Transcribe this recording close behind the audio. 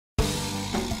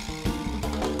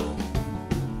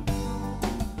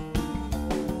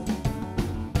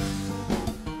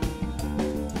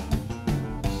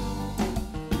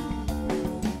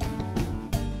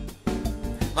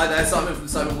Hi there, Simon from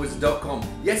SimonWizard.com.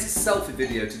 Yes, it's a selfie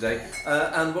video today,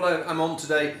 and what I'm on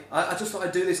today, I just thought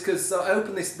I'd do this because I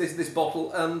opened this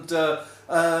bottle, and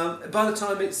by the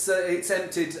time it's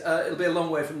emptied, it'll be a long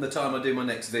way from the time I do my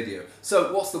next video.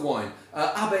 So, what's the wine?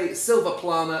 Abbaye Sylva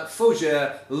Plana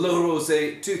Faugères Le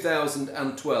Rosé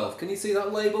 2012. Can you see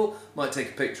that label? Might take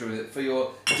a picture of it for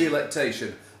your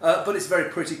delectation. But it's a very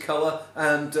pretty colour,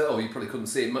 and oh, you probably couldn't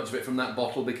see much of it from that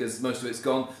bottle because most of it's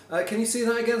gone. Can you see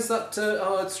that against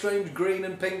that strange green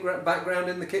and pink background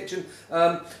in the kitchen?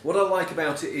 What I like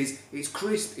about it is it's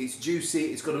crisp, it's juicy,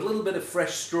 it's got a little bit of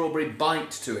fresh strawberry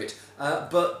bite to it,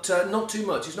 but not too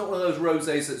much. It's not one of those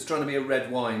rosés that's trying to be a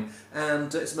red wine,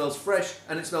 and it smells fresh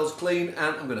and it smells clean,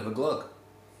 and I'm going to have a glug.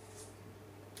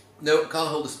 No, can't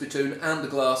hold a spittoon and a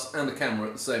glass and a camera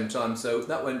at the same time, so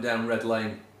that went down red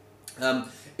lane.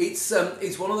 It's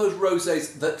one of those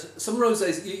rosés that, some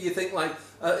rosés you think like,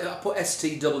 I put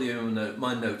STW in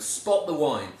my notes, spot the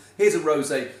wine. Here's a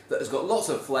rosé that has got lots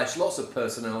of flesh, lots of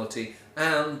personality,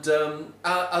 and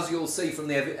as you'll see from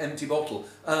the empty bottle,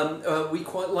 we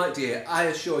quite liked it here. I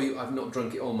assure you, I've not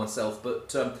drunk it all myself,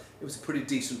 but it was a pretty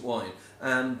decent wine.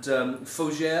 And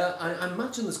Faugères, I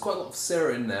imagine there's quite a lot of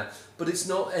Syrah in there, but it's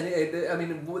not any, I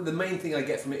mean, the main thing I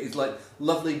get from it is like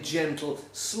lovely, gentle,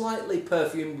 slightly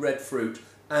perfumed red fruit.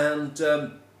 And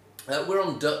we're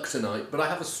on duck tonight, but I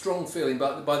have a strong feeling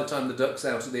by the time the duck's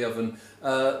out of the oven,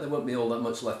 there won't be all that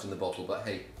much left in the bottle, but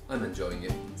hey, I'm enjoying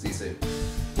it. See you soon.